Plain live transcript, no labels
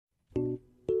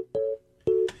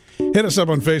Hit us up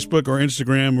on Facebook or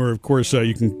Instagram, or, of course,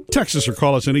 you can text us or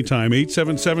call us anytime,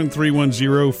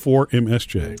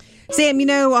 877-310-4MSJ.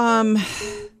 Sam,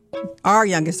 our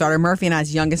youngest daughter, Murphy and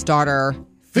I's youngest daughter,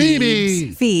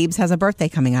 Phoebes, has a birthday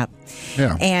coming up.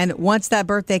 Yeah. And once that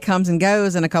birthday comes and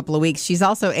goes in a couple of weeks, she's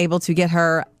also able to get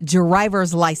her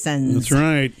driver's license. That's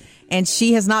right. And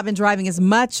she has not been driving as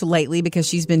much lately because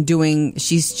she's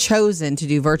chosen to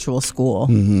do virtual school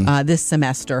this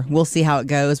semester. We'll see how it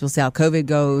goes. We'll see how COVID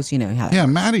goes. Yeah,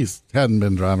 Maddie's hadn't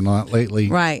been driving a lot lately.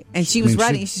 Right. And she was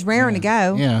ready. She's raring to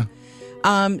go. Yeah.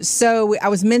 So I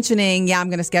was mentioning, I'm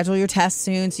going to schedule your test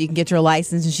soon so you can get your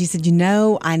license. And she said,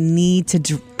 I need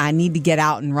to get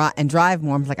out and drive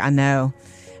more. I was like, I know.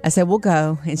 I said, we'll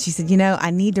go. And she said,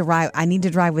 I need to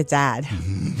drive with Dad.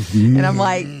 And I'm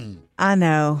like, I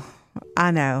know.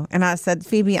 And I said,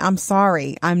 Phoebe, I'm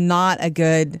sorry. I'm not a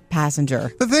good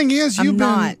passenger. The thing is,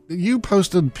 you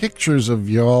posted pictures of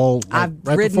y'all right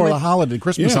before the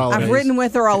Christmas holidays. I've ridden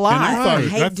with her a lot. I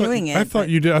hate I doing it. I thought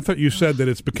you did. I thought you said that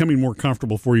it's becoming more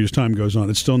comfortable for you as time goes on.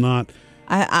 It's still not.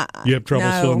 You have trouble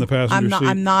still in the passenger seat?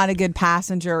 I'm not a good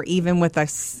passenger, even with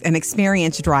an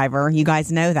experienced driver. You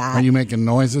guys know that. Are you making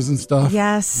noises and stuff?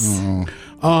 Yes.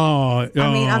 Oh.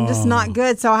 I'm just not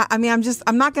good. So, I'm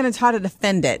not going to try to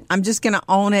defend it. I'm just going to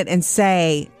own it and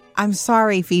say, I'm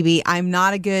sorry, Phoebe. I'm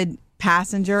not a good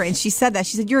passenger. And she said that.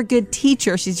 She said, you're a good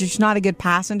teacher. She's just not a good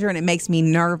passenger, and it makes me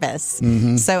nervous.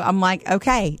 So I'm like,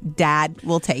 okay, Dad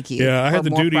will take you. Yeah, I had the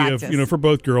duty practice. of, for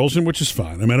both girls, and which is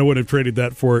fine. I mean, I wouldn't have traded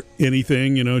that for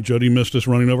anything. Jody missed us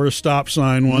running over a stop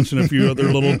sign once, and a few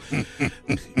other little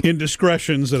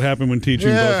indiscretions that happen when teaching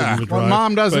both of them to drive.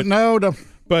 Mom doesn't know to...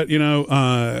 But, I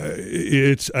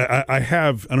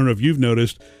don't know if you've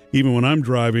noticed, even when I'm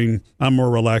driving, I'm more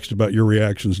relaxed about your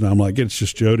reactions now. I'm like, it's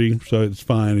just Jody, so it's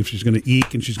fine. If she's going to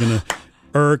eek and she's going to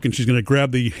irk and she's going to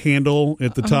grab the handle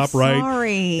at the top right,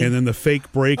 and then the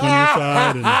fake brake on your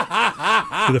side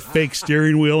and the fake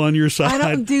steering wheel on your side.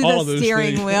 I don't do the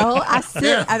steering wheel. I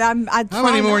sit and I How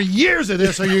many more years of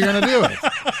this are you going to do it?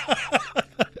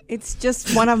 It's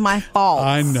just one of my faults.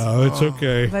 I know, it's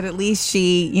okay. But at least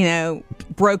she,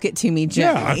 broke it to me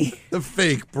gently. Yeah, the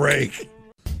fake brake.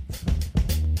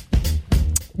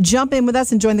 Jump in with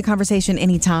us and join the conversation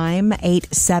anytime.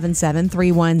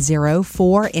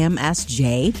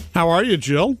 877-310-4MSJ. How are you,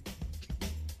 Jill?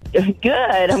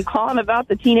 Good. I'm calling about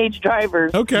the teenage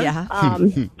drivers. Okay. Yeah.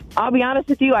 I'll be honest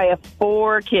with you. I have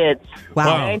 4 kids.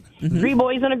 Wow. Okay? 3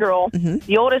 boys and a girl.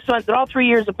 The oldest ones, they're all 3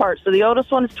 years apart. So the oldest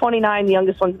one is 29. The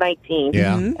youngest one's 19.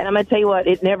 Yeah. And I'm going to tell you what,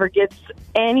 it never gets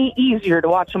any easier to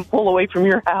watch them pull away from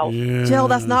your house. Yeah. Jill,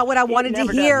 that's not what I wanted to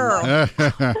hear.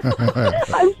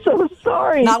 I'm so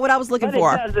sorry. Not what I was looking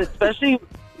for. It does, especially.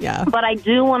 Yeah. But I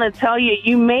do want to tell you,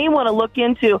 you may want to look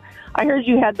into, I heard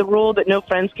you had the rule that no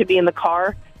friends could be in the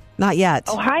car. Not yet.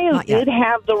 Ohio Not yet. did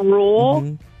have the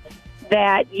rule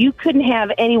that you couldn't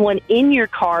have anyone in your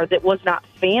car that was not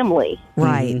family.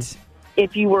 Right.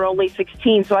 If you were only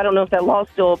 16. So I don't know if that law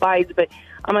still abides, but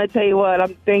I'm going to tell you what,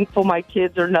 I'm thankful my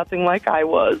kids are nothing like I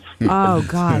was. Oh,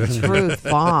 God. Truth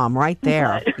bomb right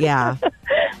there. Yeah.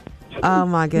 Oh,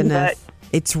 my goodness.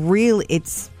 It's really, it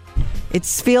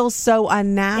feels so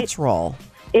unnatural.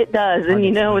 It does. And,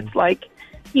 it's like,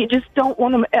 you just don't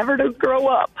want them ever to grow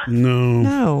up.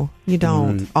 No, you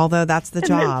don't. Although that's the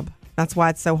job. That's why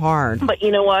it's so hard. But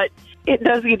you know what? It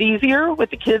does get easier with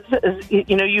the kids.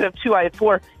 You have 2, I have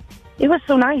 4. It was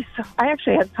so nice. I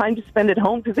actually had time to spend at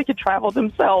home because they could travel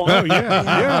themselves. Oh,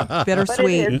 yeah.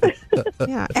 Bittersweet.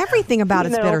 Yeah, everything about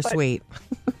it's bittersweet.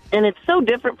 And it's so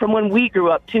different from when we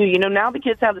grew up, too. Now the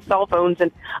kids have the cell phones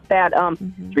and that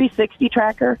 360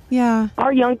 tracker. Yeah.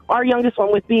 Our youngest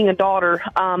one, with being a daughter,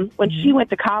 when she went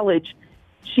to college,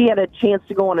 she had a chance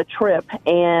to go on a trip.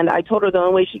 And I told her the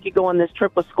only way she could go on this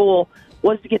trip with school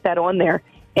was to get that on there.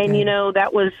 And,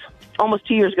 that was almost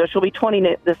 2 years ago. She'll be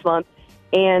 20 this month.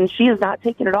 And she has not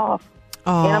taken it off.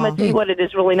 Aww. And I'm going to tell you what, it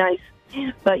is really nice.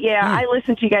 But, I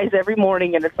listen to you guys every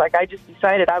morning, and it's like I just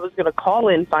decided I was going to call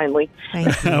in finally.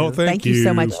 Thank you. Oh, thank you so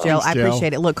you. much, Jill. Thanks, I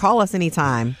appreciate it. Look, call us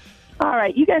anytime. All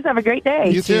right. You guys have a great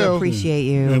day. You too. Appreciate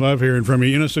you. I love hearing from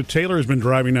you. So Taylor has been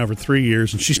driving now for 3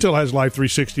 years, and she still has Live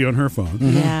 360 on her phone.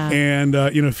 Yeah. And,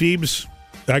 Phoebes,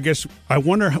 I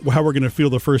wonder how we're going to feel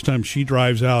the first time she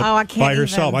drives out by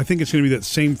herself. Even. I think it's going to be that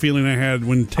same feeling I had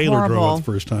when Taylor drove out the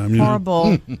first time.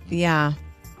 Horrible. Yeah.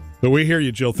 But we hear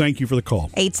you, Jill. Thank you for the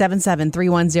call.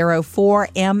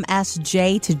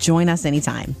 877-310-4MSJ to join us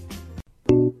anytime.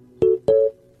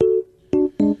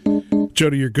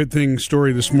 Jody, your good thing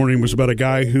story this morning was about a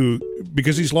guy who,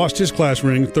 because he's lost his class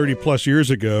ring 30 plus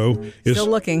years ago, is still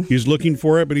looking. He's looking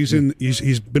for it, but he's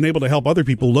been able to help other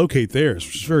people locate theirs,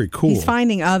 which is very cool. He's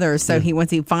finding others, so once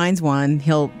he finds one,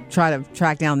 he'll try to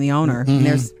track down the owner. And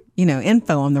there's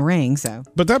info on the ring. So,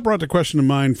 but that brought the question to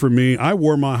mind for me. I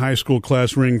wore my high school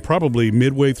class ring probably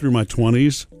midway through my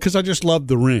 20s because I just loved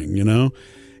the ring.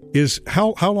 Is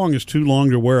how long is too long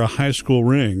to wear a high school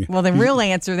ring? Well, the real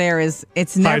answer there is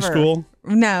it's never. High school?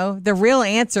 No, the real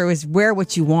answer is wear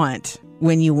what you want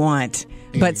when you want.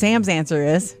 But Sam's answer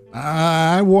is?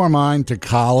 I wore mine to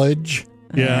college.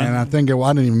 Yeah. And I think I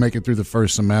didn't even make it through the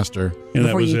first semester.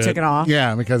 Before you took it off?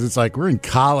 Yeah, because it's like, we're in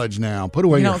college now. Put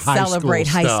away your high school stuff. You don't celebrate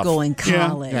high school in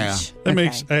college. Yeah.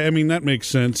 That makes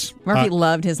sense. Murphy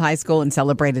loved his high school and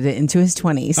celebrated it into his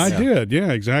 20s. I did,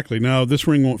 yeah, exactly. Now, this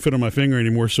ring won't fit on my finger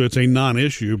anymore, so it's a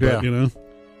non-issue, but,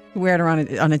 Wear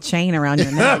it on a chain around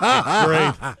your neck.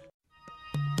 Great.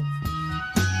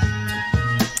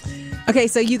 Okay,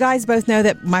 so you guys both know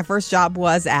that my first job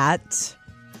was at...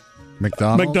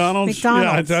 McDonald's.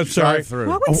 Yeah, I'm sorry.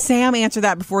 Why would Sam answer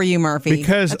that before you, Murphy?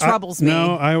 Because that troubles me.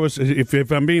 No, I was.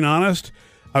 If I'm being honest,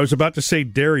 I was about to say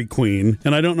Dairy Queen,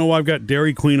 and I don't know why I've got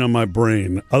Dairy Queen on my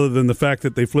brain, other than the fact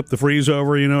that they flipped the freeze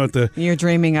over. At the. You're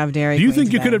dreaming of Dairy Queen. Do you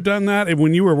think you could have done that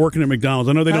when you were working at McDonald's?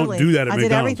 I know they don't do that at McDonald's. I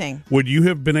did everything. Would you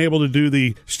have been able to do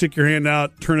the stick your hand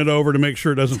out, turn it over to make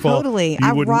sure it doesn't fall? Totally.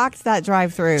 I rocked that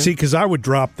drive-through. See, because I would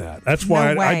drop that. That's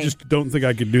why I just don't think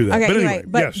I could do that. Okay, but anyway,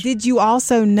 but did you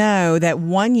also know that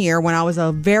one year when I was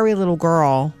a very little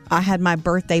girl, I had my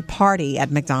birthday party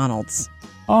at McDonald's?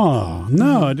 Oh,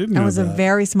 no, I didn't know I was that. a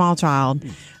very small child.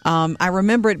 I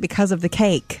remember it because of the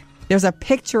cake. There's a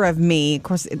picture of me. Of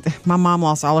course, my mom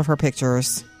lost all of her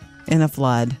pictures in a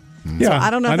flood. Yeah, so I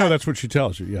don't know. I know that's what she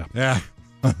tells you, Yeah.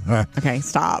 Okay,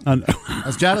 stop.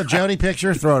 Is that a Jody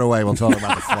picture? Throw it away. We'll talk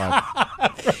about the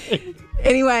flood.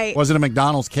 Anyway. Was it a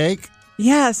McDonald's cake?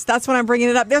 Yes, that's when I'm bringing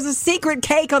it up. There's a secret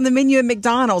cake on the menu at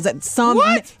McDonald's at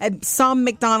some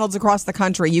McDonald's across the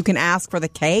country. You can ask for the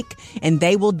cake, and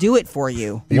they will do it for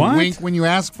you. You wink when you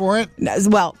ask for it?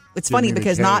 Well, it's funny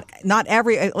because not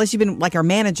every, unless you've been like our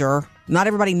manager, not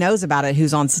everybody knows about it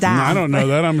who's on staff. I don't know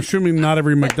that. I'm assuming not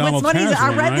every McDonald's What's funny has is I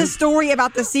one, read right? the story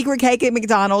about the secret cake at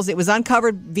McDonald's. It was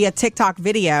uncovered via TikTok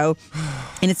video,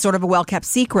 and it's sort of a well-kept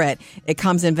secret. It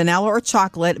comes in vanilla or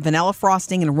chocolate, vanilla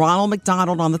frosting, and Ronald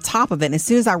McDonald on the top of it. And as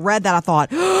soon as I read that, I thought,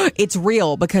 it's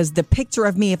real, because the picture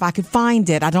of me, if I could find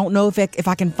it, I don't know if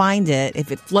I can find it,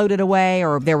 if it floated away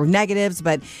or there were negatives,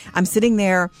 but I'm sitting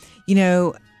there,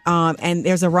 and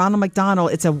there's a Ronald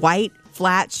McDonald. It's a white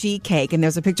flat sheet cake, and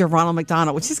there's a picture of Ronald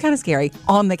McDonald, which is kind of scary,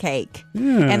 on the cake.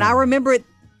 Yeah. And I remember it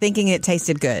thinking it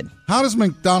tasted good. How does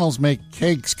McDonald's make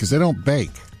cakes? Because they don't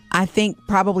bake. I think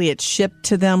probably it's shipped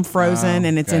to them frozen,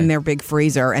 and it's in their big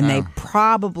freezer, and they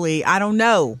probably, I don't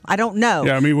know.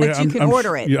 Yeah, I mean, but you can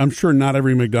order it. I'm sure not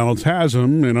every McDonald's has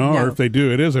them, or if they do,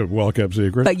 it is a well-kept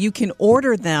secret. But you can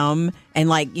order them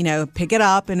and pick it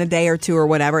up in a day or two or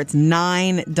whatever. It's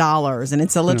 $9, and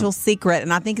it's a little secret,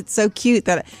 and I think it's so cute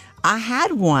that I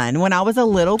had one when I was a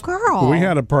little girl. We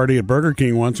had a party at Burger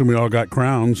King once, and we all got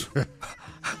crowns.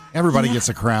 Everybody gets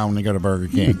a crown when they go to Burger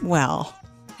King. Well,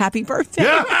 happy birthday.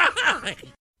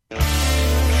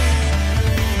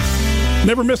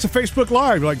 Never miss a Facebook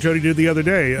Live like Jody did the other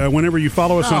day. Whenever you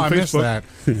follow us on Facebook,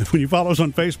 when you follow us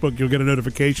on Facebook, you'll get a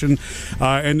notification.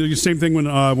 And the same thing when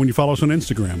you follow us on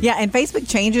Instagram. Yeah, and Facebook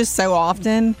changes so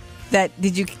often that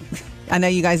I know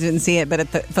you guys didn't see it, but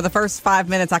for the first 5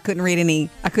 minutes, I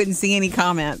couldn't see any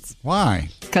comments. Why?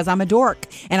 Because I'm a dork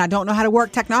and I don't know how to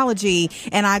work technology.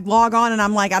 And I log on and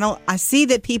I'm like, I see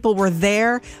that people were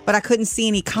there, but I couldn't see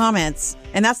any comments.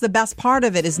 And that's the best part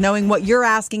of it, is knowing what you're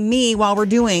asking me while we're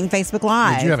doing Facebook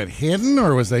Live. Did you have it hidden,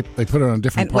 or was they put it on a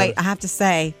different part? Wait, I have to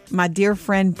say, my dear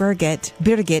friend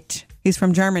Birgit, who's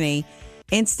from Germany,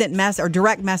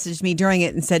 direct messaged me during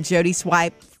it and said, Jody,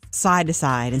 swipe side to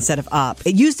side instead of up.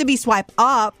 It used to be swipe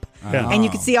up, and you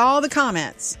could see all the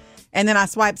comments. And then I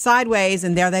swiped sideways,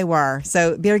 and there they were.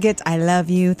 So, Birgit, I love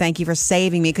you. Thank you for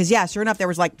saving me. Because, sure enough, there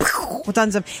was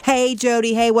tons of, hey,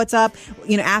 Jody, hey, what's up?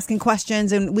 Asking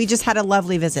questions. And we just had a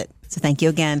lovely visit. So, thank you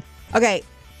again. Okay,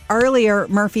 earlier,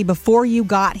 Murphy, before you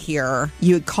got here,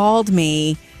 you had called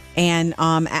me and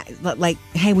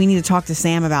hey, we need to talk to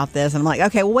Sam about this. And I'm like,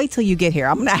 okay, well, wait till you get here.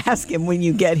 I'm going to ask him when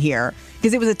you get here.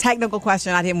 Because it was a technical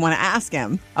question I didn't want to ask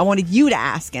him. I wanted you to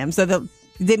ask him so that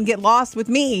didn't get lost with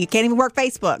me. You can't even work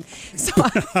Facebook.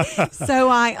 So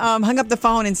I hung up the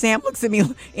phone, and Sam looks at me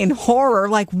in horror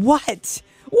like, what?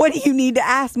 What do you need to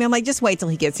ask me? I'm like, just wait till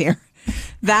he gets here.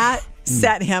 That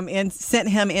sent him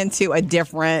into a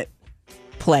different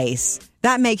place.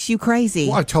 That makes you crazy.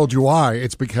 Well, I told you why.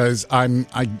 It's because I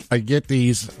get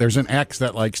these. There's an ex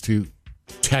that likes to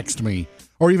text me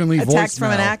or even leave text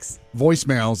from an ex?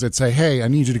 Voicemails that say, "Hey, I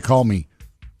need you to call me."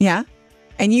 Yeah.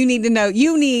 And you need to know.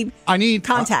 I need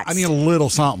context. I need a little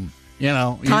something.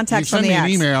 Context you from the send me ex. an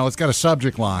email. It's got a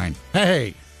subject line.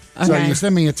 Hey. Okay. So you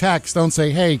send me a text. Don't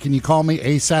say, "Hey, can you call me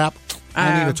ASAP?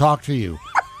 I need to talk to you."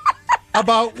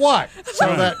 About what?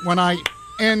 So that when I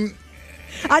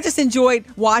just enjoyed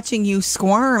watching you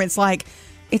squirm. It's like,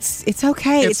 it's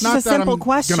okay. It's not just a simple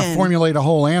question. I'm going to formulate a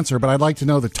whole answer, but I'd like to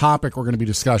know the topic we're going to be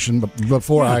discussing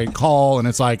before I call, and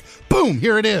it's like, boom,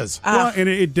 here it is. Well, and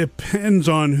it depends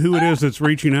on who it is that's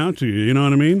reaching out to you. You know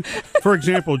what I mean? For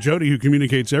example, Jody, who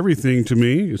communicates everything to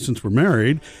me since we're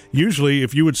married, usually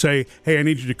if you would say, "Hey, I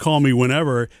need you to call me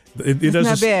whenever," it doesn't.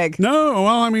 Not big. No, well,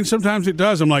 I mean, sometimes it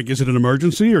does. I'm like, is it an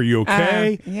emergency? Are you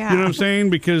okay? Yeah. You know what I'm saying?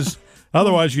 Because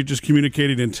otherwise, you just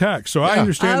communicated in text. So I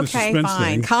understand the suspense fine.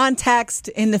 thing. Context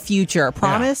in the future.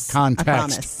 Promise? Yeah, context. I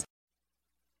promise.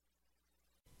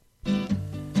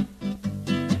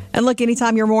 And look,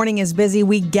 anytime your morning is busy,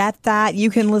 we get that. You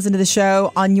can listen to the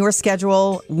show on your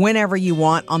schedule whenever you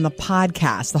want on the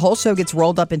podcast. The whole show gets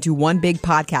rolled up into one big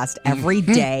podcast every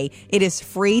day. It is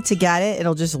free to get it.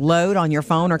 It'll just load on your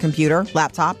phone or computer,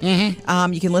 laptop. You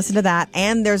can listen to that.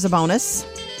 And there's a bonus.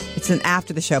 It's an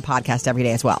after the show podcast every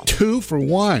day as well. 2 for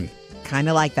 1. Kind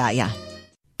of like that, yeah.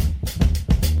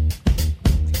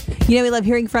 We love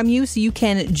hearing from you, so you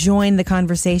can join the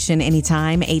conversation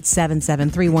anytime,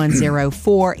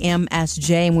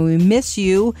 877-310-4MSJ. And when we miss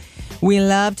you, we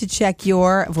love to check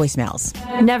your voicemails.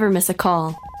 Never miss a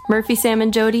call. Murphy, Sam,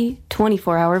 and Jody,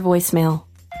 24-hour voicemail.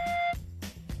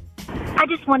 I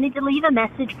just wanted to leave a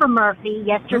message for Murphy.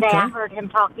 Yesterday I heard him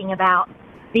talking about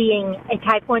being a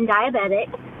type 1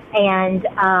 diabetic and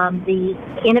the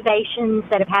innovations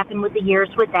that have happened with the years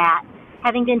with that.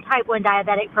 Having been type 1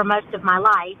 diabetic for most of my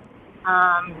life,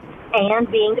 and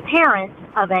being the parent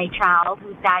of a child who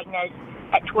was diagnosed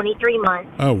at 23 months.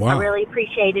 Oh, wow. I really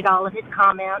appreciated all of his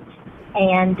comments.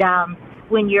 And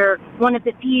when you're one of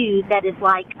the few that is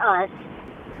like us,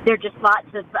 there are just lots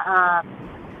of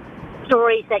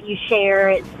stories that you share.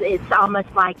 It's almost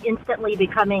like instantly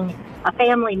becoming a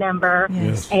family member.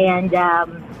 Yes. And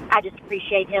I just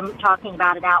appreciate him talking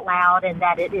about it out loud, and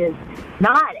that it is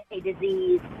not a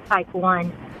disease, type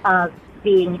 1, of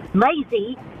being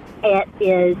lazy. It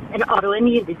is an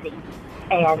autoimmune disease,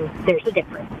 and there's a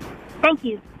difference. Thank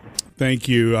you. Thank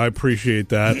you. I appreciate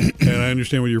that, and I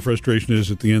understand what your frustration is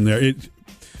at the end there.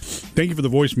 Thank you for the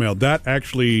voicemail. That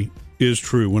actually is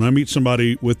true. When I meet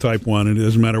somebody with type 1, and it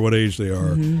doesn't matter what age they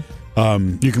are. You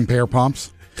compare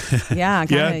pumps? Yeah, I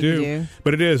do.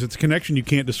 But it's a connection you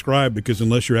can't describe, because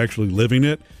unless you're actually living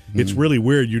it, it's really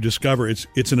weird. You discover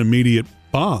it's an immediate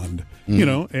bond,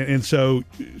 and so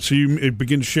you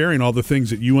begin sharing all the things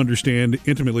that you understand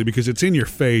intimately, because it's in your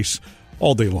face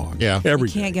all day long. Yeah, every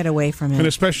you can't day. get away from it, and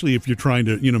especially if you're trying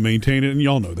to maintain it. And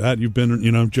y'all know that you've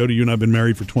been Jody, you and I've been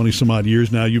married for 20 some odd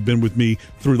years now. You've been with me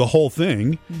through the whole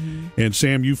thing, and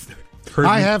Sam, you've heard.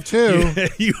 I have too.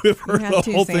 You have heard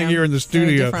the whole thing here in the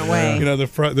studio. In a different way.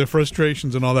 The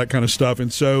frustrations and all that kind of stuff,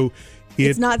 and so.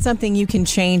 It's not something you can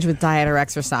change with diet or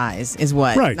exercise, is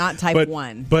what? Right. Not type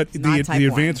 1. But the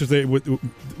advances,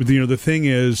 the thing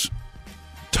is,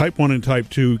 type 1 and type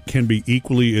 2 can be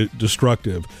equally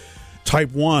destructive.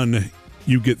 Type 1,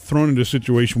 you get thrown into a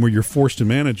situation where you're forced to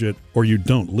manage it, or you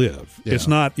don't live. Yeah. It's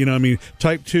not,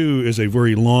 type 2 is a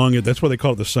very long, that's why they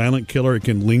call it the silent killer. It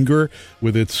can linger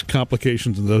with its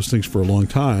complications and those things for a long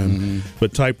time.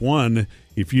 But type 1,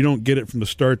 if you don't get it from the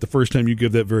start, the first time you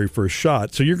give that very first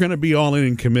shot, so you're going to be all in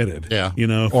and committed. Yeah.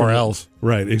 Or else.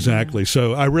 Right, exactly.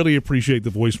 So I really appreciate the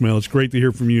voicemail. It's great to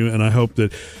hear from you, and I hope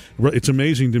that it's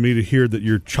amazing to me to hear that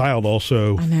your child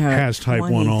also has type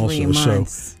 1 also.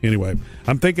 Months. So anyway,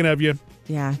 I'm thinking of you.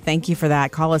 Yeah, thank you for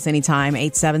that. Call us anytime,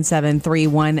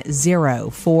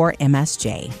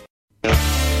 877-310-4MSJ.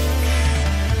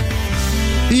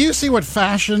 Do you see what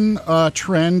fashion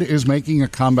trend is making a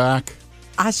comeback?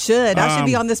 I should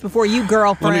be on this before you,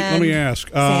 girlfriend. Let me ask.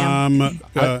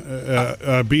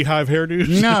 Beehive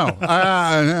hairdos? No.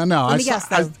 No. Let me guess,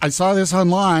 though. I saw this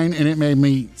online, and it made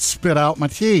me spit out my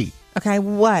tea. Okay,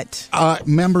 what?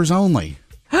 Members only.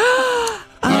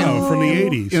 From the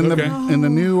 80s. In the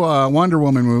new Wonder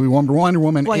Woman movie, Wonder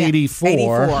Woman 84.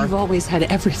 84. You've always had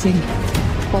everything,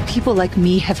 while people like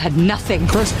me have had nothing.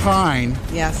 Chris Pine,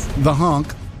 yes, the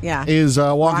hunk, is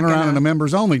walking around in a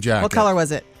members only jacket. What color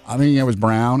was it? I think it was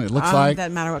brown. It looks like. It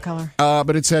doesn't matter what color.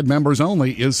 But it said members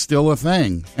only is still a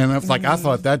thing. And it's like, I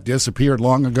thought that disappeared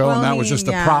long ago, and that was just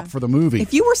a prop for the movie.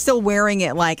 If you were still wearing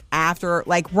it after,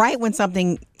 right when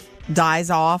something dies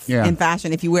off in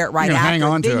fashion. If you wear it right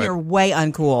after, then you're way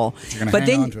uncool.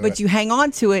 But you hang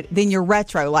on to it, then you're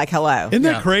retro, like hello. Isn't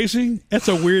that crazy? That's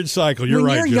a weird cycle. You're when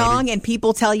right, you're Jody. young and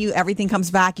people tell you everything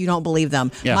comes back, you don't believe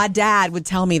them. Yeah. My dad would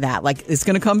tell me that, like, it's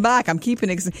going to come back. I'm keeping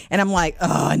it. And I'm like,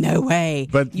 oh, no way.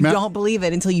 But you don't believe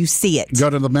it until you see it. Go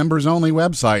to the members only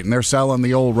website and they're selling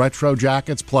the old retro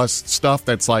jackets plus stuff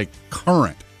that's like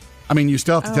current. I mean, you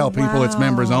still have to tell people it's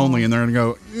members only, and they're going to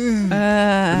go,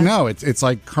 no, it's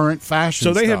like current fashion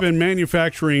So they stuff. have been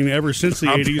manufacturing ever since the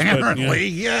 80s. Apparently,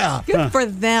 yeah. Good for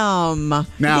them.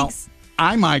 Now,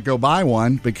 I might go buy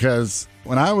one because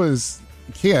when I was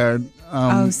a kid,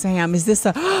 Sam, is this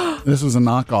a... this was a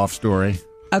knockoff story.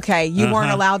 Okay, you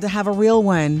weren't allowed to have a real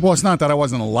one. Well, it's not that I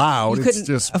wasn't allowed. You it's couldn't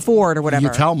just afford or whatever.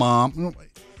 You tell mom.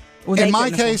 Well, in my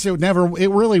case, it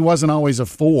really wasn't always a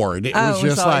Ford. It was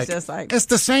just like, it's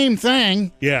the same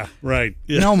thing. Yeah, right.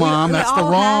 Yeah. No, Mom, that's the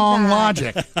wrong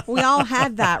logic. We all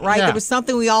had that, right? Yeah. There was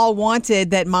something we all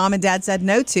wanted that Mom and Dad said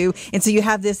no to, and so you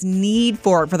have this need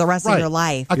for it for the rest of your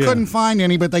life. I couldn't find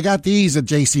any, but they got these at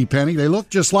JCPenney. They look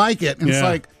just like it. And it's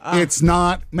like, it's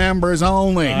not members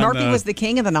only. Murphy was the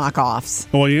king of the knockoffs.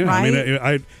 Well, yeah. Right?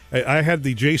 I mean, I had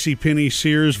the JCPenney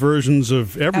Sears versions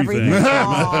of everything.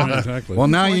 Exactly. Well,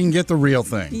 now you can get the real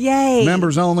thing. Yay.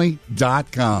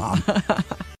 Membersonly.com.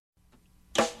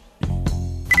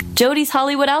 Jody's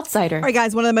Hollywood Outsider. All right,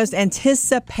 guys, one of the most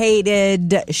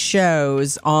anticipated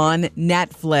shows on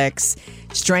Netflix,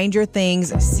 Stranger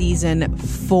Things Season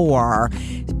 4.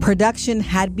 Production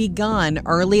had begun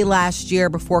early last year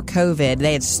before COVID.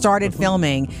 They had started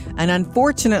filming, and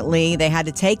unfortunately, they had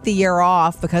to take the year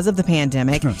off because of the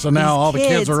pandemic. So now all the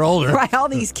kids are older. Right, all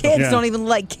these kids don't even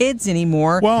like kids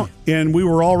anymore. Well, and we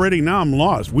were already, now I'm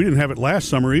lost. We didn't have it last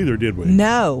summer either, did we?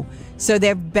 No. So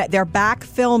they're back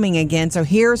filming again. So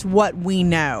here's what we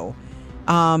know.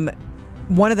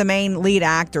 One of the main lead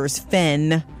actors,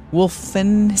 Finn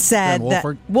Wolford, said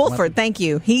that Wolford, thank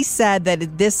you. He said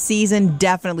that this season,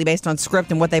 definitely based on script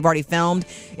and what they've already filmed,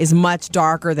 is much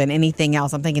darker than anything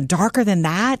else. I'm thinking, darker than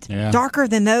that? Yeah. Darker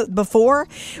than before?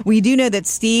 We do know that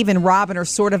Steve and Robin are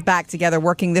sort of back together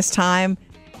working this time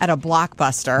at a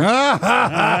Blockbuster. We got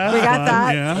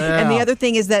that. Yeah. And the other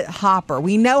thing is that Hopper.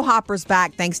 We know Hopper's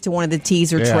back thanks to one of the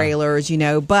teaser trailers,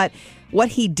 but what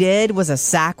he did was a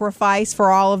sacrifice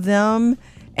for all of them.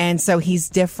 And so he's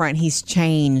different. He's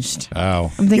changed.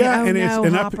 Oh. I'm thinking,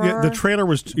 the trailer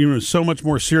was so much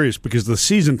more serious because the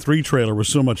season 3 trailer was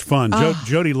so much fun.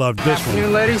 Jody loved this one.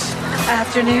 Afternoon, ladies.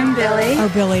 Afternoon, Billy. Oh,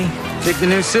 Billy. Take the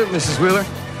new suit, Mrs. Wheeler.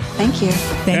 Thank you.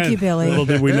 Thank you, Billy. Little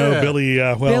did we know, Billy.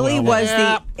 Billy was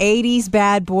the 80s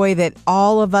bad boy that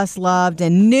all of us loved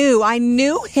and knew. I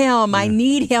knew him. I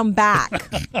need him back.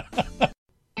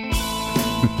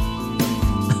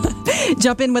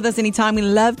 Jump in with us anytime. We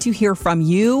love to hear from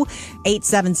you.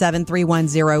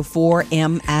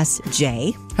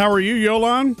 877-310-4MSJ. How are you,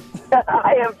 Yolan?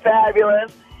 I am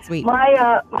fabulous. Sweet.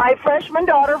 My freshman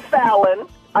daughter, Fallon,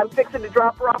 I'm fixing to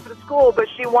drop her off at school, but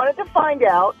she wanted to find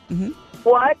out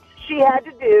what she had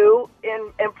to do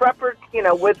in prepper,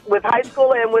 with high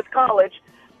school and with college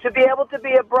to be able to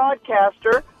be a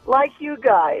broadcaster like you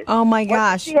guys. Oh, my gosh.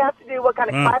 What does she have to do? What kind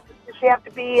of classes does she have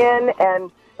to be in? And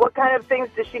what kind of things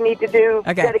does she need to do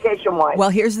dedication-wise? Well,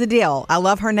 here's the deal. I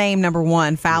love her name, number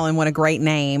one. Fallon, what a great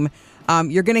name.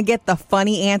 You're going to get the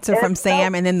funny answer from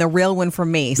Sam and then the real one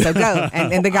from me. So go.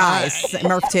 and the guys,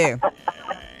 Murph, too.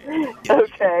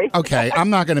 Okay, I'm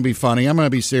not going to be funny. I'm going to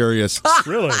be serious.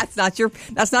 Really?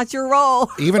 That's not your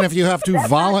role. Even if you have to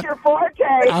volunteer.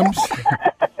 That's not your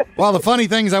forte. Well, the funny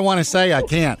things I want to say, I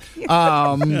can't.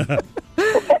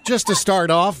 Just to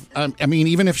start off, I mean,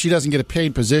 even if she doesn't get a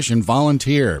paid position,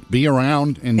 volunteer, be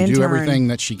around and do everything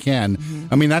that she can.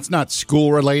 I mean, that's not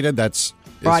school related. That's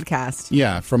broadcast.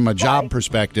 Yeah, from a job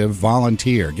perspective,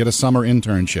 volunteer, get a summer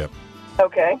internship.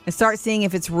 Okay. And start seeing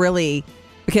if it's really,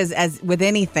 because as with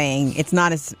anything, it's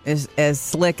not as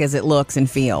slick as it looks and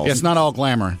feels. It's not all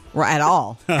glamour. At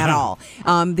all.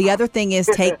 The other thing is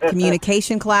take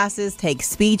communication classes, take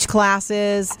speech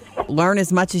classes, learn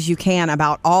as much as you can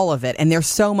about all of it. And there's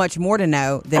so much more to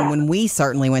know than when we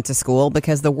certainly went to school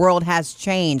because the world has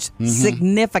changed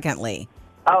significantly.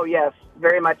 Oh, yes,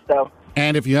 very much so.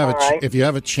 And if you have if you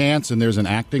have a chance and there's an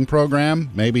acting program,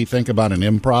 maybe think about an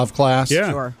improv class. Yeah.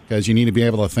 Sure. Because you need to be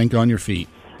able to think on your feet.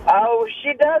 Oh,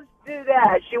 she does do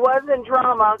that. She was in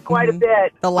drama quite a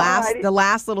bit. The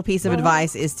last little piece of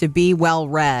advice is to be well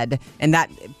read, and that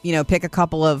pick a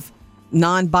couple of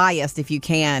non-biased, if you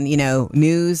can,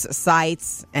 news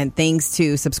sites and things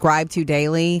to subscribe to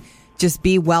daily. Just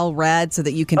be well read so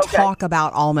that you can talk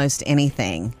about almost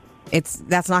anything.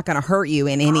 That's not going to hurt you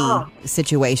in any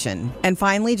situation. And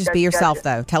finally, just be yourself,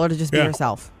 though. Tell her to just be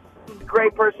herself.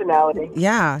 Great personality.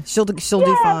 Yeah, she'll do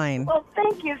fine. Well,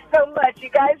 thank you so much. You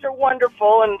guys are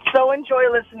wonderful, and so enjoy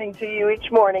listening to you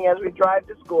each morning as we drive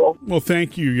to school. Well,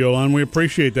 thank you, Yolan. We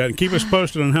appreciate that. And keep us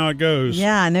posted on how it goes.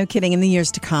 Yeah, no kidding. In the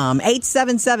years to come.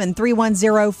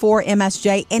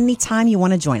 877-310-4MSJ. Anytime you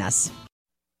want to join us.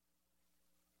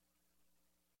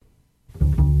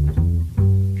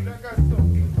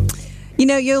 You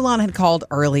know, Yolan had called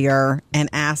earlier and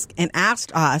asked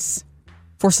us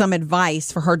for some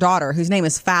advice for her daughter, whose name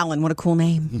is Fallon. What a cool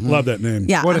name. Mm-hmm. Love that name.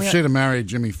 Yeah. What if she'd have married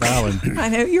Jimmy Fallon? I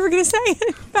know you were going to say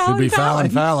it. Should be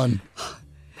Fallon.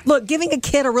 Look, giving a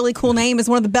kid a really cool name is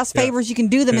one of the best favors you can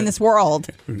do them in this world.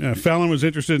 Fallon was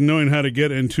interested in knowing how to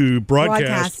get into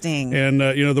broadcasting. And,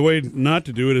 the way not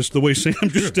to do it is the way Sam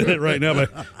just did it right now by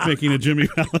making a Jimmy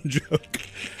Fallon joke.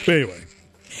 But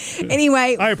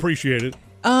anyway. I appreciate it.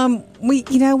 We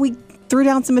threw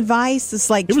down some advice. It's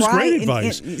like, it was great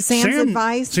advice. Sam's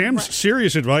advice. Sam's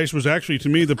serious advice was actually, to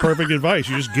me, the perfect advice.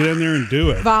 You just get in there and do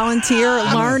it. Volunteer,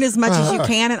 learn as much as you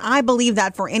can. And I believe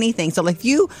that for anything. So if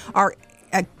you are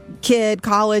a kid,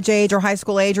 college age or high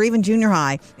school age or even junior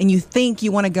high, and you think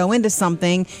you want to go into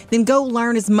something, then go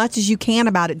learn as much as you can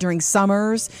about it during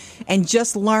summers and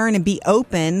just learn and be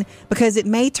open, because it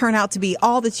may turn out to be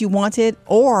all that you wanted,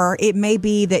 or it may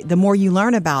be that the more you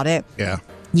learn about it,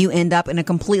 you end up in a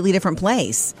completely different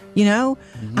place.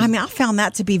 Mm-hmm. I mean, I found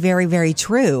that to be very, very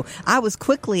true. I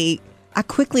quickly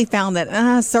found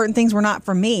that certain things were not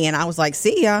for me, and I was like,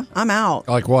 see ya, I'm out.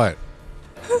 Like what?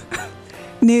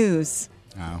 News.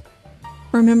 Oh.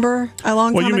 Remember a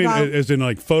long time ago? Well, you mean as in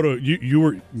like photo, you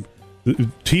were,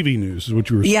 TV news is what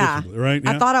you were supposed to do, right?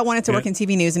 Yeah. I thought I wanted to work in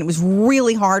TV news, and it was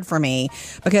really hard for me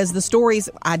because the stories,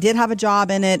 I did have a job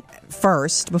in it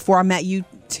first before I met you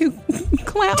two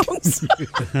clowns.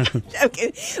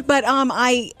 Okay. But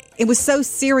it was so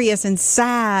serious and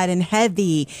sad and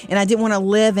heavy, and I didn't want to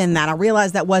live in that. I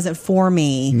realized that wasn't for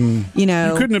me. You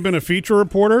couldn't have been a feature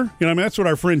reporter. That's what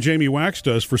our friend Jamie Wax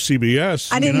does for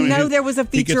CBS. I didn't know there was a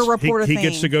feature reporter thing. He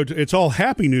gets to go to, it's all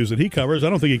happy news that he covers. I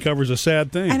don't think he covers a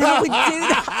sad thing. And I would do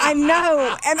that. I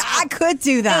know, and I could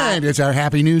do that. And it's our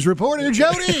happy news reporter,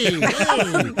 Jody.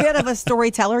 I'm a bit of a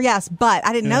storyteller, yes, but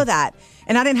I didn't know that.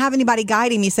 And I didn't have anybody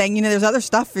guiding me saying, there's other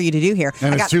stuff for you to do here.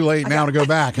 And it's too late now to go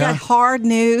back, huh? Hard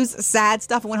news, sad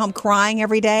stuff. I went home crying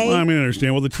every day. Well, I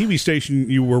understand. Well, the TV station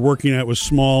you were working at was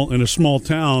small, in a small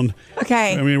town.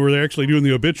 Okay. Were they actually doing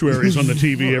the obituaries on the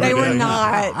TV every day? They were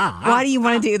not. Why do you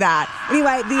want to do that?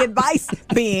 Anyway, the advice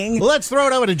being... Let's throw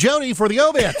it over to Jody for the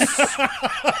obits.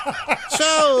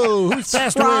 So, who's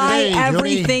passed away today, Try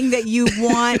everything that you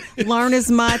want. Learn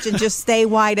as much and just stay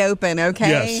wide open, okay?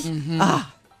 Yes. Mm-hmm.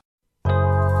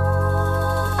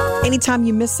 Anytime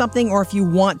you miss something, or if you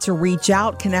want to reach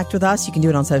out, connect with us, you can do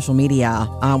it on social media.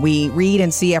 We read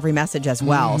and see every message as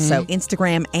well. Mm-hmm. So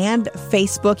Instagram and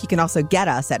Facebook. You can also get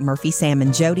us at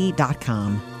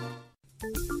murphysamandjody.com.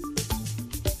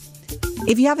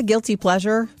 If you have a guilty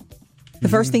pleasure, the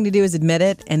first thing to do is admit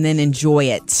it and then enjoy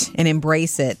it and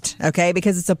embrace it, okay?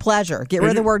 Because it's a pleasure. Get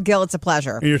rid of the word guilt. It's a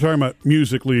pleasure. And you're talking about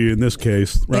musically in this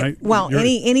case, right?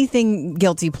 Anything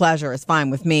guilty pleasure is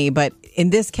fine with me. But in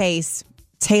this case,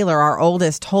 Taylor, our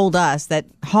oldest, told us that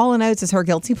Hall & Oates is her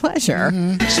guilty pleasure.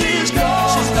 Mm-hmm. She's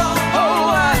gone.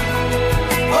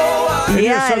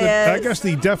 I guess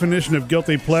the definition of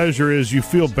guilty pleasure is you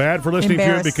feel bad for listening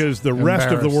to it because the rest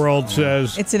of the world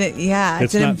says it's an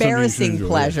embarrassing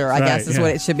pleasure. I guess is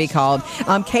what it should be called.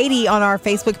 Katie on our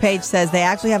Facebook page says they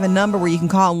actually have a number where you can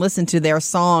call and listen to their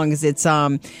songs. It's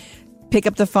pick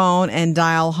up the phone and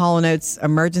dial Hall & Oates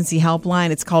emergency helpline.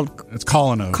 It's Call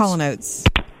 & Oates.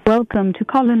 Welcome to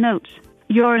Call & Oates,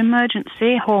 your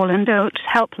emergency Hall & Oates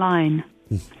helpline.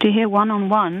 To hear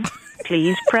one-on-one,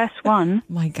 please press 1.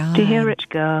 My God. To hear it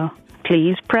go,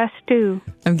 please press 2.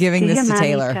 I'm giving this to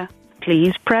Taylor.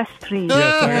 Please press 3. Isn't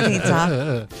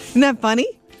that funny?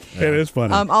 It is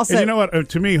funny. Also, and you know what?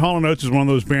 To me, Hall & Oates is one of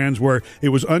those bands where it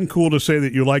was uncool to say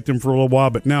that you liked them for a little while,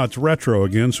 but now it's retro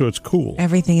again, so it's cool.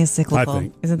 Everything is cyclical. I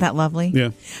think. Isn't that lovely? Yeah.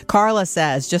 Carla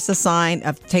says, just a sign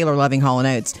of Taylor loving Hall &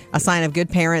 Oates, a sign of good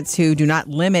parents who do not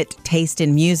limit taste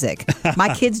in music.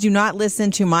 My kids do not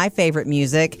listen to my favorite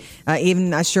music, even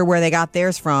not sure where they got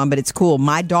theirs from, but it's cool.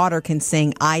 My daughter can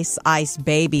sing Ice Ice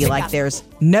Baby like there's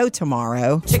no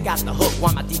tomorrow. Check out the hook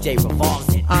while my DJ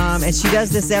revolves it. And she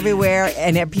does this everywhere,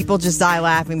 and people just die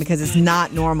laughing because it's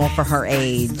not normal for her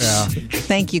age. Yeah.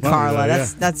 Thank you, Carla.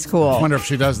 That's cool. I wonder if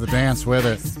she does the dance with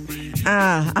it.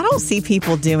 I don't see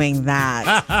people doing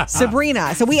that.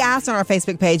 Sabrina. So we asked on our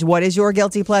Facebook page, what is your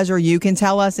guilty pleasure? You can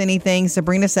tell us anything.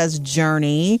 Sabrina says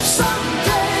Journey.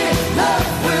 Someday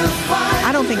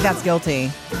I don't think that's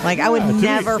guilty. Like, I would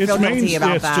never feel guilty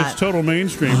about that. It's just total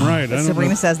mainstream, right?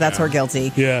 Sabrina says that's her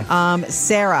guilty. Yeah.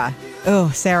 Sarah.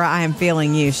 Oh, Sarah, I am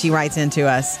feeling you. She writes into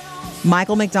us.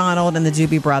 Michael McDonald and the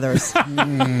Doobie Brothers.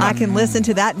 I can listen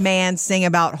to that man sing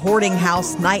about hoarding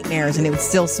house nightmares and it would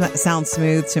still sound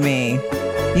smooth to me.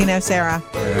 You know, Sarah?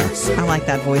 Yeah. I like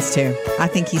that voice, too. I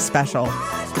think he's special.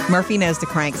 Murphy knows to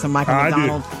crank some Michael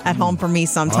McDonald at home for me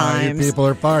sometimes. You people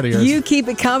are partiers. You keep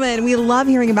it coming. We love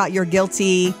hearing about your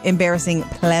guilty, embarrassing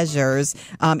pleasures.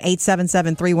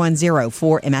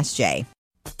 877-310-4MSJ.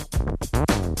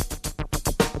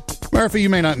 Murphy, you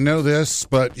may not know this,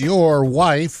 but your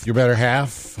wife, your better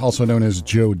half, also known as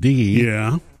Jody,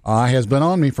 has been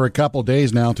on me for a couple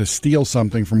days now to steal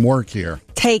something from work here.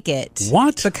 Take it.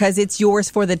 What? Because it's yours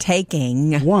for the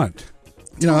taking. What?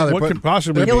 You know how what could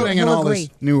possibly they're be? putting in all this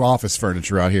new office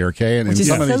furniture out here, okay? And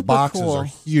some of these boxes are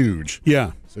huge.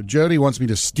 Yeah. So Jody wants me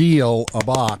to steal a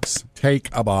box, take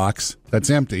a box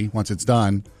that's empty once it's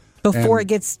done. Before it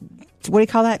gets, what do you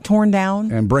call that, torn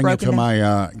down? And bring it to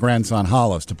my grandson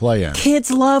Hollis to play in. Kids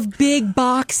love big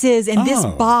boxes, and this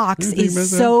box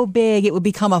is so big it would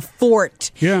become a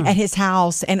fort at his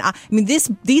house. And I mean,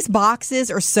 these boxes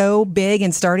are so big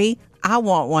and sturdy. I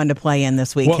want one to play in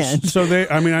this weekend. Well, so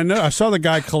I saw the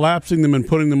guy collapsing them and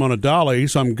putting them on a dolly,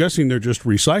 so I'm guessing they're just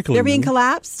recycling They're being them.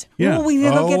 collapsed? Yeah. Well, we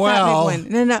go get that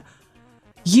big one. No.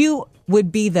 You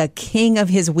would be the king of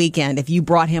his weekend if you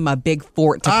brought him a big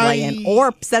fort to play in,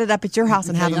 or set it up at your house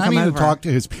and have him come over. I need to talk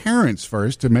to his parents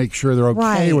first to make sure they're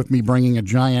okay with me bringing a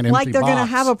giant empty box. Like they're going to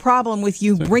have a problem with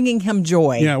you bringing him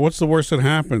joy. Yeah, what's the worst that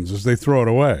happens is they throw it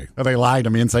away. Or they lie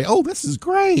to me and say, oh, this is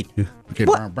great. Yeah. Okay,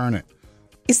 burn it.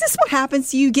 Is this what happens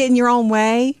to you getting your own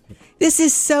way? This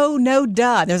is so no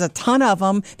duh. There's a ton of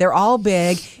them. They're all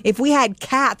big. If we had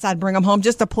cats, I'd bring them home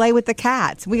just to play with the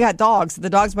cats. We got dogs. The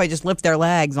dogs probably just lift their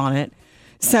legs on it.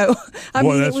 So, I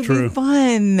mean, it would be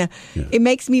fun. Yeah. It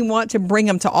makes me want to bring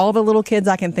them to all the little kids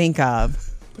I can think of.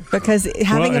 Because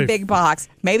having a big box,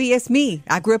 maybe it's me.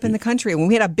 I grew up in the country when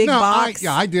we had a big box.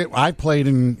 I did. I played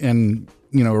in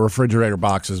refrigerator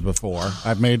boxes before.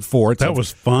 I've made forts. That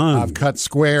was fun. I've cut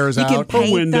squares out. You can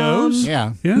paint windows.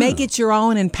 Them. Yeah. Make it your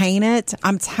own and paint it.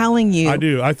 I'm telling you. I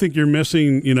do. I think you're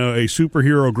missing, a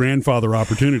superhero grandfather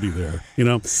opportunity there.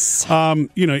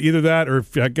 Either that or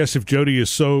I guess if Jody is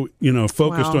so,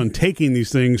 focused on taking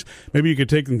these things, maybe you could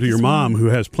take them to your mom who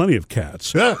has plenty of cats.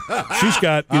 She's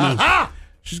got,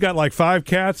 she's got like 5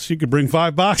 cats. She could bring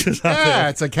 5 boxes out there. Yeah,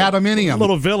 it's a cataminium. A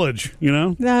little village,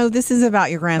 No, this is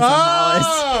about your grandson, Hollis.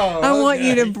 I want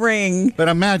you to bring. But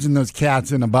imagine those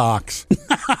cats in a box.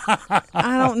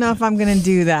 I don't know if I'm going to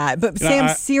do that. But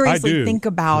Sam, seriously, think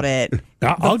about it.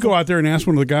 I'll go out there and ask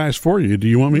one of the guys for you. Do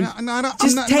you want me?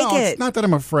 Just take it. It's not that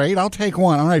I'm afraid. I'll take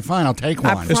one. All right, fine. I'll take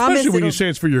one. Especially when you say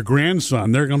it's for your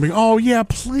grandson. They're going to be, oh, yeah,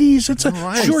 please.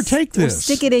 Sure, take this. Or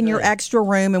stick it in your extra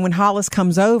room, and when Hollis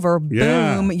comes over,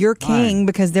 boom, you're king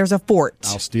because there's a fort.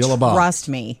 I'll steal a box. Trust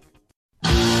me.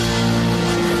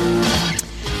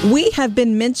 We have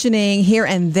been mentioning here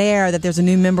and there that there's a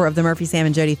new member of the Murphy, Sam,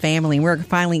 and Jody family, and we're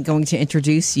finally going to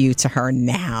introduce you to her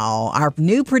now. Our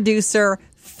new producer,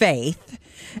 Faith.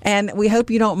 And we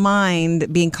hope you don't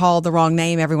mind being called the wrong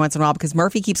name every once in a while because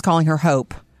Murphy keeps calling her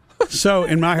Hope. So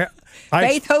in my...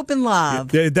 Faith, hope, and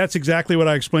love. That's exactly what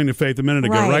I explained to Faith a minute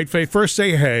ago, right, Faith? First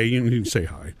say hey, you can say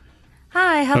hi.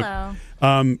 Hi, hello.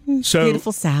 So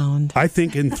beautiful sound. I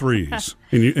think in threes,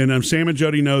 and Sam and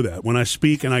Jody know that. When I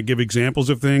speak and I give examples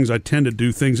of things, I tend to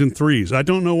do things in threes. I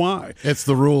don't know why. It's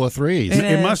the rule of threes.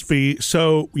 It must be.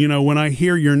 So when I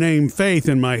hear your name, Faith,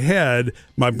 in my head,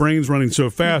 my brain's running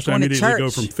so fast. I immediately go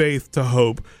from faith to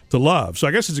hope to love. So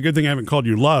I guess it's a good thing I haven't called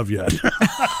you love yet.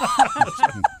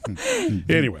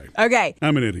 Anyway, okay,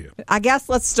 I'm an idiot. I guess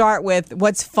let's start with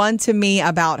what's fun to me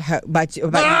about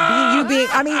you being.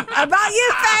 I mean, about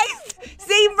you, Faith.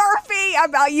 See, Murphy,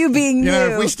 about you being you.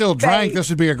 If we still drank, this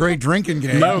would be a great drinking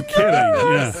game. No kidding.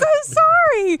 Yeah. I'm so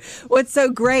sorry. What's so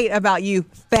great about you,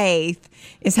 Faith,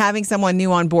 is having someone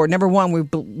new on board. Number one,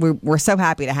 we're so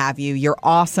happy to have you. You're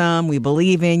awesome. We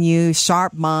believe in you.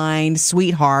 Sharp mind,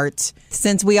 sweetheart.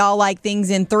 Since we all like things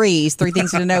in threes, 3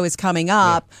 things to know is coming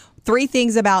up. Yeah. 3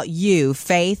 things about you,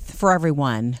 Faith, for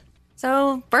everyone.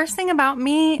 So first thing about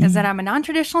me is that I'm a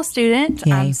non-traditional student.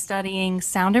 Yay. I'm studying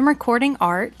sound and recording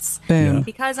arts. Boom.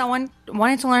 Because I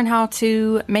wanted to learn how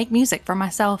to make music for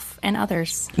myself and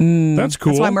others. That's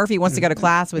cool. That's why Murphy wants to go to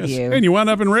class with you. And you wound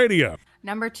up in radio.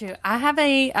 Number 2, I have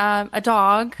a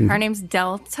dog. Her name's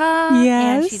Delta.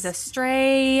 Yes. And she's a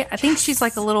stray. I think she's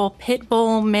like a little pit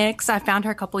bull mix. I found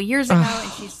her a couple years ago,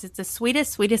 and she's just the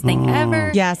sweetest thing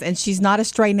ever. Yes, and she's not a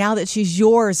stray now that she's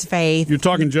yours, Faith. You're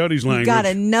talking Jody's language. You got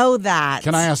to know that.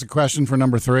 Can I ask a question for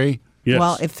number 3? Yes.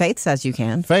 Well, if Faith says you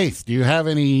can. Faith, do you have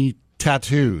any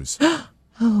tattoos?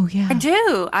 Oh, yeah.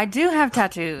 I do have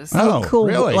tattoos. Oh, cool.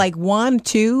 really? Like 1,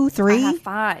 2, 3? I have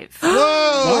 5.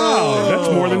 Wow,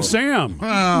 that's more than Sam.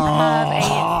 I have a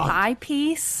thigh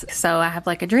piece. So I have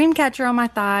like a dream catcher on my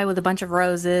thigh with a bunch of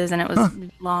roses, and it was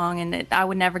long, and I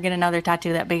would never get another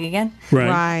tattoo that big again.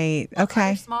 Right.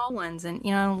 Okay. Small ones and,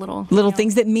 little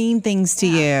things that mean things to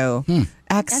you.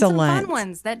 Excellent. And some fun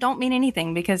ones that don't mean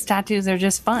anything because tattoos are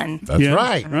just fun. That's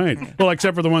right. Right. Well,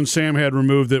 except for the one Sam had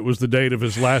removed that was the date of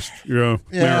his last marriage.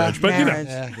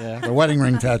 But, the wedding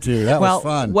ring tattoo. That was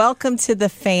fun. Welcome to the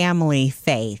family,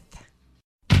 Faith.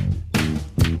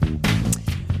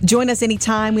 Join us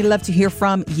anytime. We'd love to hear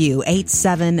from you.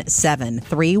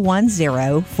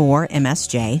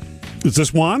 877-310-4MSJ. Is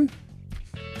this Juan?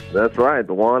 That's right,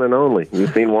 the one and only.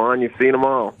 You've seen Juan, you've seen them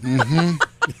all.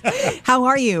 How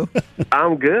are you?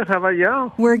 I'm good. How about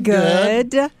y'all? We're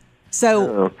good.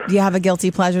 So, do you have a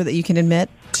guilty pleasure that you can admit?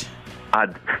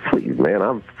 Please,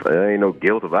 man, there ain't no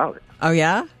guilt about it. Oh,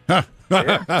 yeah?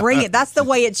 Bring it. That's the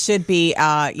way it should be,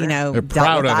 dealt with,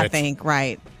 I think.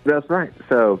 Right. That's right.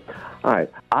 So, all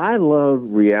right, I love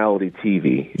reality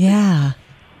TV. Yeah.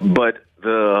 But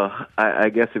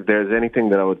I guess if there's anything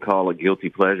that I would call a guilty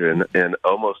pleasure and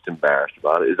almost embarrassed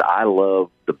about it is I love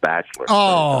The Bachelor.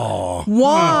 Oh.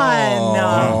 One.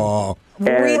 Oh.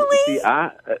 Really? See,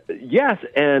 yes,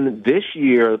 and this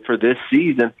year for this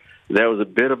season, there was a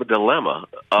bit of a dilemma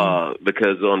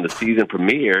because on the season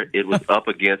premiere, it was up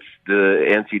against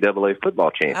the NCAA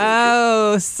football championship.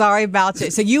 Oh, sorry about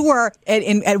you. So you were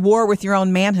at war with your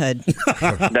own manhood.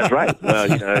 That's right.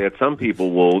 Well, some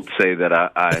people will say that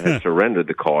I have surrendered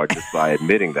the card just by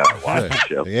admitting that I watched the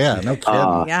show. Yeah, no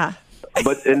kidding. Yeah.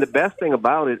 And the best thing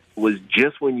about it was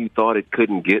just when you thought it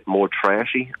couldn't get more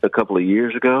trashy a couple of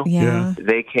years ago,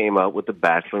 they came out with The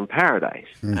Bachelor in Paradise.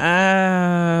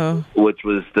 Oh. Which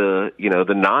was the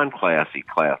non-classy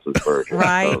classes version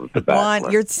of The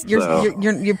Bachelor.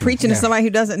 You're preaching to somebody who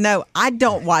doesn't know. I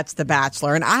don't watch The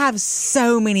Bachelor, and I have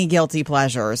so many guilty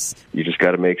pleasures. You just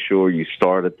got to make sure you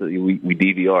start at we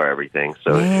DVR everything.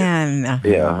 So man,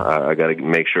 I got to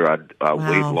make sure I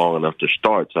wait long enough to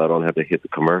start so I don't have to hit the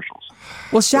commercials.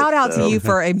 Well, shout out to you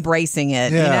for embracing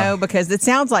it, because it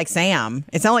sounds like Sam.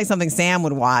 It sounds like something Sam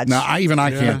would watch. No, I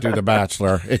can't do The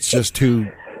Bachelor. It's just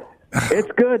too...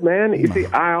 It's good, man. You see,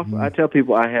 I tell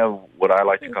people I have what I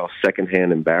like to call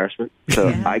secondhand embarrassment.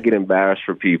 So I get embarrassed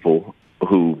for people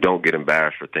who don't get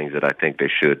embarrassed for things that I think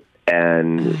they should.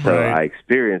 And so I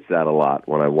experience that a lot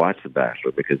when I watch The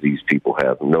Bachelor because these people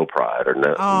have no pride or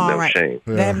no shame.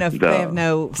 They have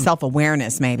no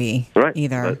self-awareness, maybe,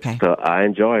 either. Okay. So I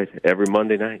enjoy it every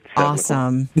Monday night.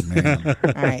 Awesome. All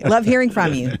right. Love hearing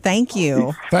from you. Thank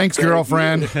you. Thanks,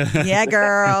 girlfriend. Yeah,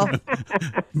 girl.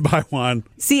 Bye, Juan.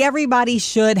 See, everybody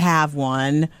should have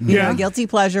one. You know, guilty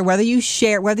pleasure, whether you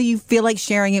feel like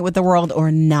sharing it with the world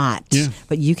or not. Yeah.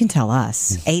 But you can tell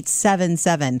us.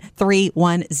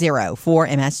 877-310-4MSJ.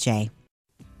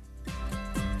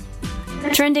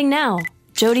 Trending now.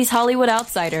 Jody's Hollywood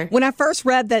Outsider. When I first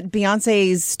read that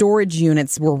Beyonce's storage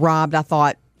units were robbed, I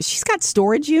thought, she's got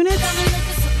storage units?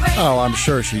 Oh, I'm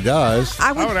sure she does.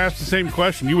 I would ask the same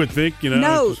question. You would think,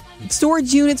 No,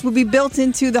 storage units would be built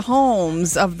into the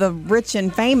homes of the rich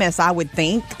and famous, I would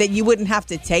think, that you wouldn't have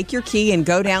to take your key and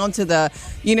go down to the,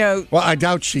 Well, I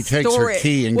doubt she takes her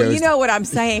key and goes... Well, you know what I'm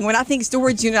saying. When I think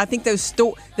storage unit, I think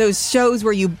those shows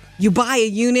where you buy a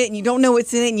unit and you don't know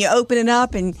what's in it and you open it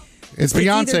up and... It's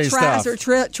Beyonce trash stuff.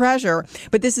 Or treasure.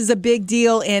 But this is a big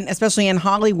deal, especially in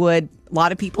Hollywood. A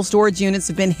lot of people's storage units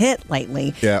have been hit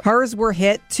lately. Yeah. Hers were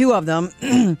hit, 2 of them.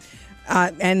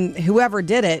 And whoever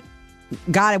did it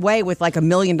got away with like $1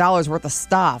 million worth of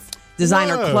stuff.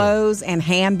 Designer clothes and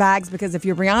handbags, because if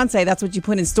you're Beyonce, that's what you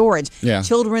put in storage. Yeah.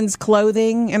 Children's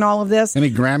clothing and all of this.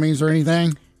 Any Grammys or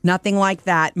anything? Nothing like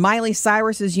that. Miley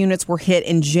Cyrus's units were hit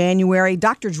in January.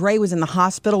 Dr. Dre was in the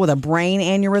hospital with a brain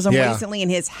aneurysm recently,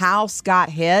 and his house got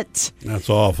hit. That's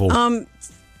awful.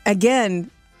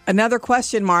 Again, another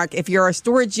question mark. If you're a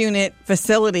storage unit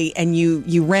facility and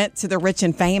you rent to the rich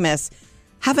and famous,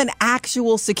 have an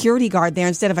actual security guard there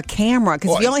instead of a camera.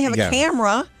 Because if you only have a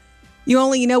camera, you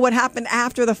only know what happened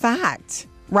after the fact,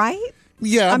 right?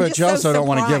 Yeah, but you also don't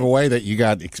want to give away that you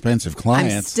got expensive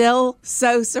clients. I'm still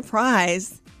so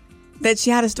surprised that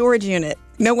she had a storage unit.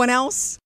 No one else?